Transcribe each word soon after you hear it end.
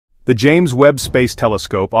The James Webb Space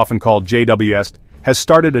Telescope, often called JWS, has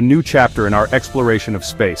started a new chapter in our exploration of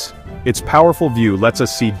space. Its powerful view lets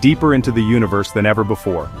us see deeper into the universe than ever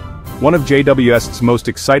before. One of JWS's most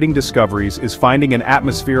exciting discoveries is finding an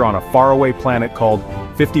atmosphere on a faraway planet called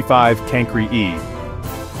 55 Cancri e.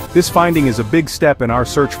 This finding is a big step in our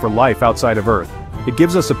search for life outside of Earth. It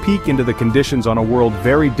gives us a peek into the conditions on a world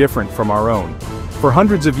very different from our own. For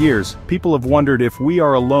hundreds of years, people have wondered if we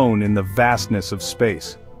are alone in the vastness of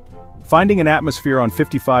space. Finding an atmosphere on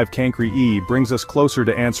 55 Cancri e brings us closer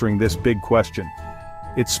to answering this big question.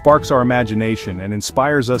 It sparks our imagination and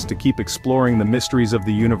inspires us to keep exploring the mysteries of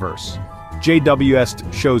the universe.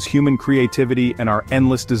 JWS shows human creativity and our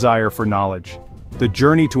endless desire for knowledge. The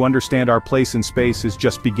journey to understand our place in space is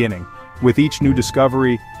just beginning. With each new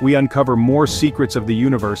discovery, we uncover more secrets of the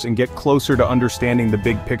universe and get closer to understanding the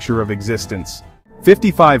big picture of existence.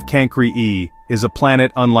 55 Cancri e is a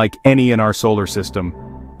planet unlike any in our solar system.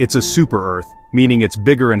 It's a super-Earth, meaning it's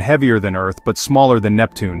bigger and heavier than Earth but smaller than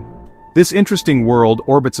Neptune. This interesting world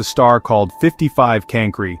orbits a star called 55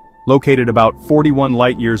 Cancri, located about 41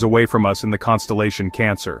 light-years away from us in the constellation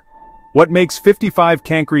Cancer. What makes 55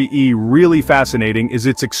 Cancri e really fascinating is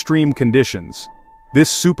its extreme conditions. This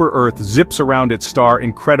super-Earth zips around its star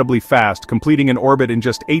incredibly fast, completing an orbit in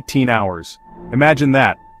just 18 hours. Imagine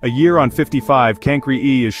that, a year on 55 Cancri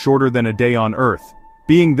e is shorter than a day on Earth.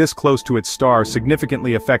 Being this close to its star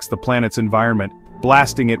significantly affects the planet's environment,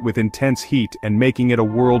 blasting it with intense heat and making it a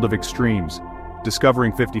world of extremes.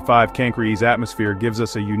 Discovering 55 Cancri e's atmosphere gives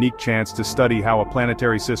us a unique chance to study how a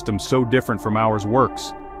planetary system so different from ours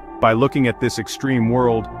works. By looking at this extreme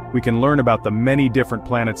world, we can learn about the many different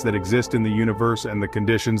planets that exist in the universe and the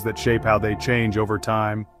conditions that shape how they change over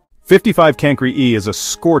time. 55 Cancri e is a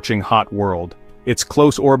scorching hot world. Its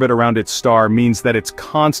close orbit around its star means that it's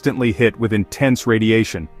constantly hit with intense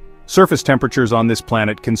radiation. Surface temperatures on this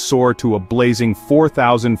planet can soar to a blazing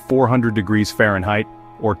 4,400 degrees Fahrenheit,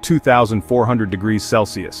 or 2,400 degrees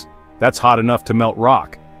Celsius. That's hot enough to melt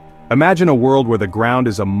rock. Imagine a world where the ground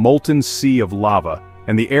is a molten sea of lava,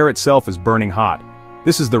 and the air itself is burning hot.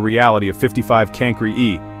 This is the reality of 55 Cancri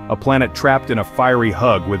e, a planet trapped in a fiery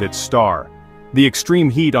hug with its star. The extreme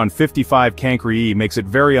heat on 55 Cancri e makes it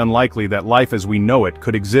very unlikely that life as we know it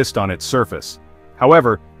could exist on its surface.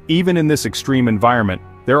 However, even in this extreme environment,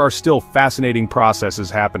 there are still fascinating processes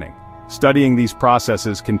happening. Studying these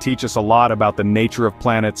processes can teach us a lot about the nature of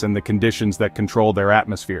planets and the conditions that control their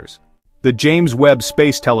atmospheres. The James Webb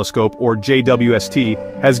Space Telescope, or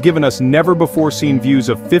JWST, has given us never-before-seen views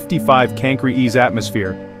of 55 Cancri e's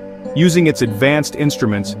atmosphere. Using its advanced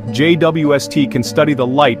instruments, JWST can study the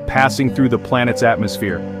light passing through the planet's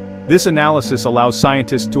atmosphere. This analysis allows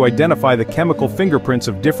scientists to identify the chemical fingerprints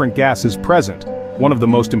of different gases present. One of the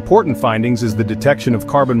most important findings is the detection of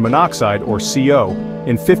carbon monoxide, or CO,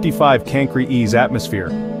 in 55 Cancri e's atmosphere.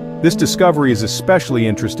 This discovery is especially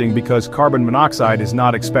interesting because carbon monoxide is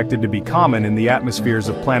not expected to be common in the atmospheres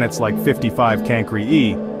of planets like 55 Cancri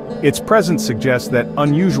e. Its presence suggests that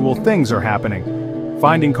unusual things are happening.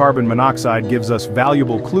 Finding carbon monoxide gives us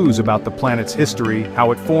valuable clues about the planet's history, how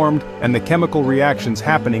it formed, and the chemical reactions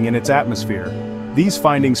happening in its atmosphere. These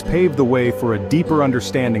findings pave the way for a deeper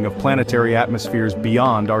understanding of planetary atmospheres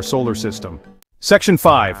beyond our solar system. Section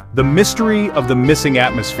 5. The Mystery of the Missing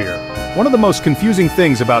Atmosphere. One of the most confusing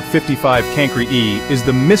things about 55 Cancri e is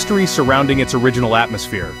the mystery surrounding its original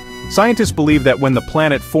atmosphere. Scientists believe that when the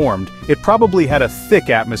planet formed, it probably had a thick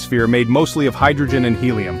atmosphere made mostly of hydrogen and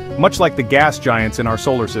helium, much like the gas giants in our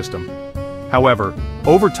solar system. However,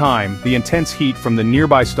 over time, the intense heat from the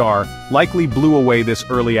nearby star likely blew away this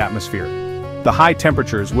early atmosphere. The high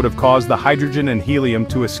temperatures would have caused the hydrogen and helium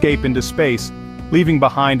to escape into space, leaving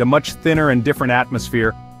behind a much thinner and different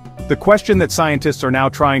atmosphere. The question that scientists are now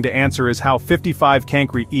trying to answer is how 55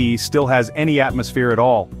 Cancri e still has any atmosphere at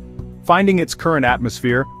all. Finding its current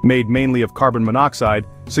atmosphere, made mainly of carbon monoxide,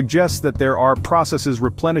 suggests that there are processes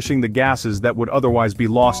replenishing the gases that would otherwise be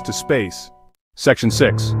lost to space. Section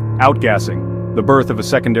 6. Outgassing, the birth of a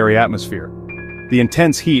secondary atmosphere. The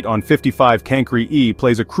intense heat on 55 Cancri e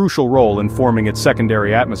plays a crucial role in forming its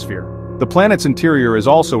secondary atmosphere. The planet's interior is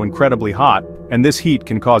also incredibly hot, and this heat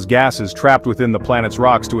can cause gases trapped within the planet's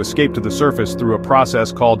rocks to escape to the surface through a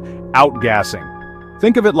process called outgassing.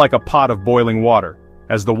 Think of it like a pot of boiling water.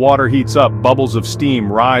 As the water heats up, bubbles of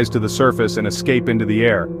steam rise to the surface and escape into the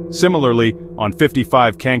air. Similarly, on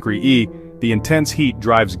 55 Cancri e, the intense heat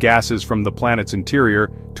drives gases from the planet's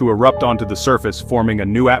interior to erupt onto the surface, forming a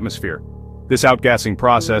new atmosphere. This outgassing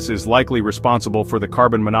process is likely responsible for the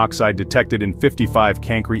carbon monoxide detected in 55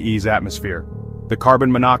 Cancri e's atmosphere. The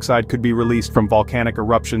carbon monoxide could be released from volcanic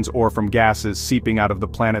eruptions or from gases seeping out of the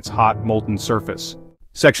planet's hot, molten surface.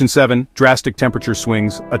 Section 7, Drastic Temperature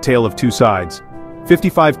Swings, A Tale of Two Sides.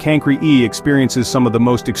 55 Cancri E experiences some of the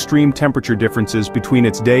most extreme temperature differences between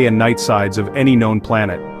its day and night sides of any known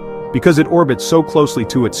planet. Because it orbits so closely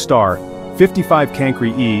to its star, 55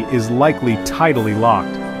 Cancri E is likely tidally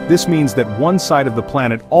locked. This means that one side of the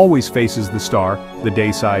planet always faces the star, the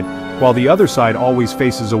day side, while the other side always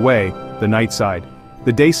faces away, the night side.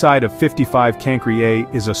 The day side of 55 Cancri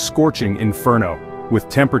A is a scorching inferno, with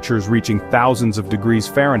temperatures reaching thousands of degrees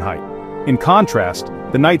Fahrenheit. In contrast,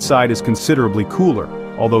 the night side is considerably cooler,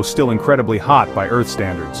 although still incredibly hot by Earth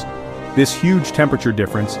standards. This huge temperature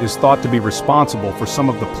difference is thought to be responsible for some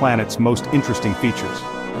of the planet's most interesting features.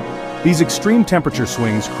 These extreme temperature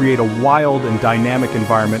swings create a wild and dynamic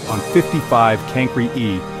environment on 55 Cancri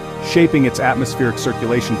E, shaping its atmospheric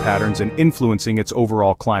circulation patterns and influencing its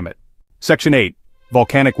overall climate. Section 8.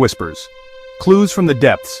 Volcanic Whispers. Clues from the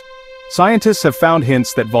depths. Scientists have found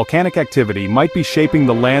hints that volcanic activity might be shaping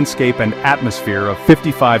the landscape and atmosphere of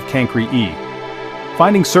 55 Cancri E.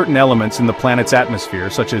 Finding certain elements in the planet's atmosphere,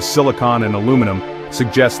 such as silicon and aluminum,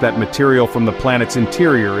 suggests that material from the planet's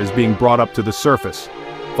interior is being brought up to the surface.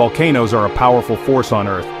 Volcanoes are a powerful force on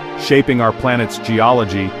Earth, shaping our planet's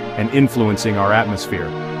geology and influencing our atmosphere.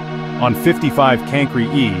 On 55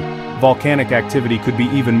 Cancri E, volcanic activity could be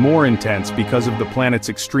even more intense because of the planet's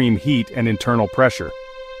extreme heat and internal pressure.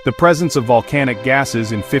 The presence of volcanic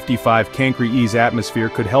gases in 55 Cancri E's atmosphere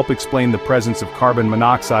could help explain the presence of carbon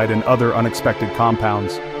monoxide and other unexpected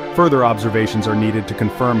compounds. Further observations are needed to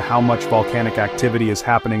confirm how much volcanic activity is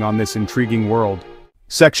happening on this intriguing world.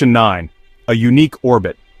 Section 9. A unique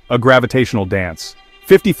orbit, a gravitational dance.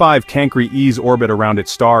 55 Cancri E's orbit around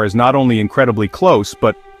its star is not only incredibly close,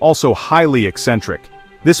 but also highly eccentric.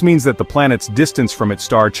 This means that the planet's distance from its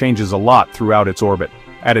star changes a lot throughout its orbit.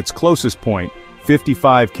 At its closest point,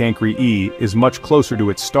 55 Cancri E is much closer to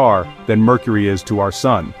its star than Mercury is to our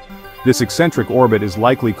Sun. This eccentric orbit is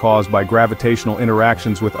likely caused by gravitational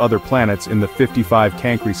interactions with other planets in the 55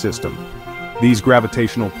 Cancri system. These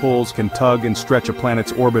gravitational pulls can tug and stretch a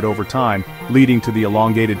planet's orbit over time, leading to the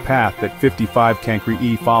elongated path that 55 Cancri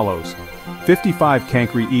E follows. 55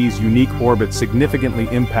 Cancri E's unique orbit significantly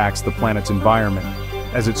impacts the planet's environment.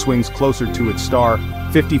 As it swings closer to its star,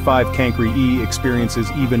 55 Cancri E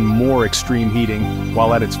experiences even more extreme heating,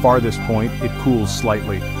 while at its farthest point, it cools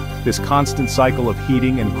slightly. This constant cycle of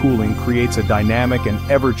heating and cooling creates a dynamic and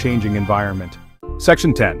ever-changing environment.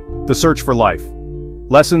 Section 10. The Search for Life.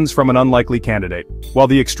 Lessons from an unlikely candidate. While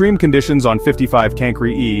the extreme conditions on 55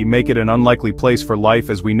 Cancri E make it an unlikely place for life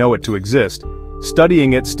as we know it to exist,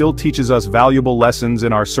 studying it still teaches us valuable lessons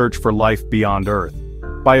in our search for life beyond Earth.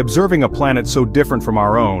 By observing a planet so different from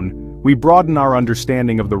our own, we broaden our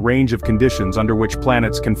understanding of the range of conditions under which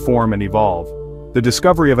planets can form and evolve. The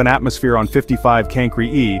discovery of an atmosphere on 55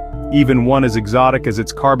 Cancri E, even one as exotic as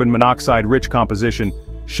its carbon monoxide-rich composition,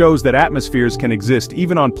 shows that atmospheres can exist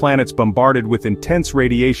even on planets bombarded with intense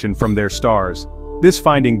radiation from their stars. This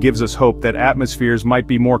finding gives us hope that atmospheres might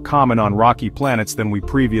be more common on rocky planets than we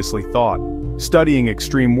previously thought. Studying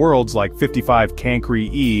extreme worlds like 55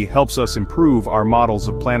 Cancri E helps us improve our models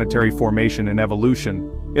of planetary formation and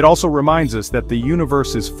evolution. It also reminds us that the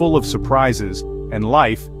universe is full of surprises, and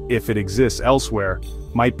life, if it exists elsewhere,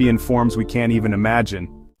 might be in forms we can't even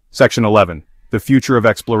imagine. Section 11. The Future of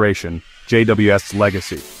Exploration, JWST's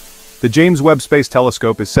Legacy. The James Webb Space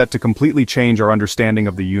Telescope is set to completely change our understanding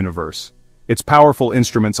of the universe. Its powerful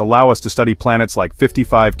instruments allow us to study planets like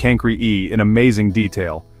 55 Cancri E in amazing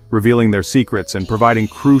detail, revealing their secrets and providing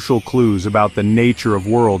crucial clues about the nature of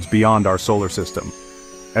worlds beyond our solar system.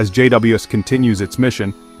 As JWST continues its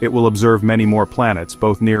mission, it will observe many more planets,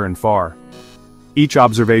 both near and far. Each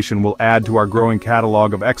observation will add to our growing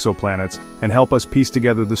catalog of exoplanets and help us piece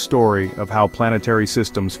together the story of how planetary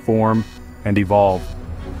systems form and evolve.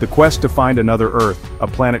 The quest to find another Earth, a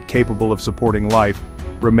planet capable of supporting life,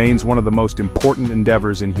 remains one of the most important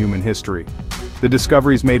endeavors in human history. The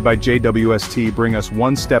discoveries made by JWST bring us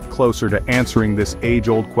one step closer to answering this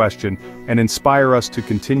age-old question and inspire us to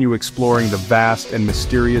continue exploring the vast and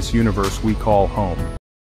mysterious universe we call home.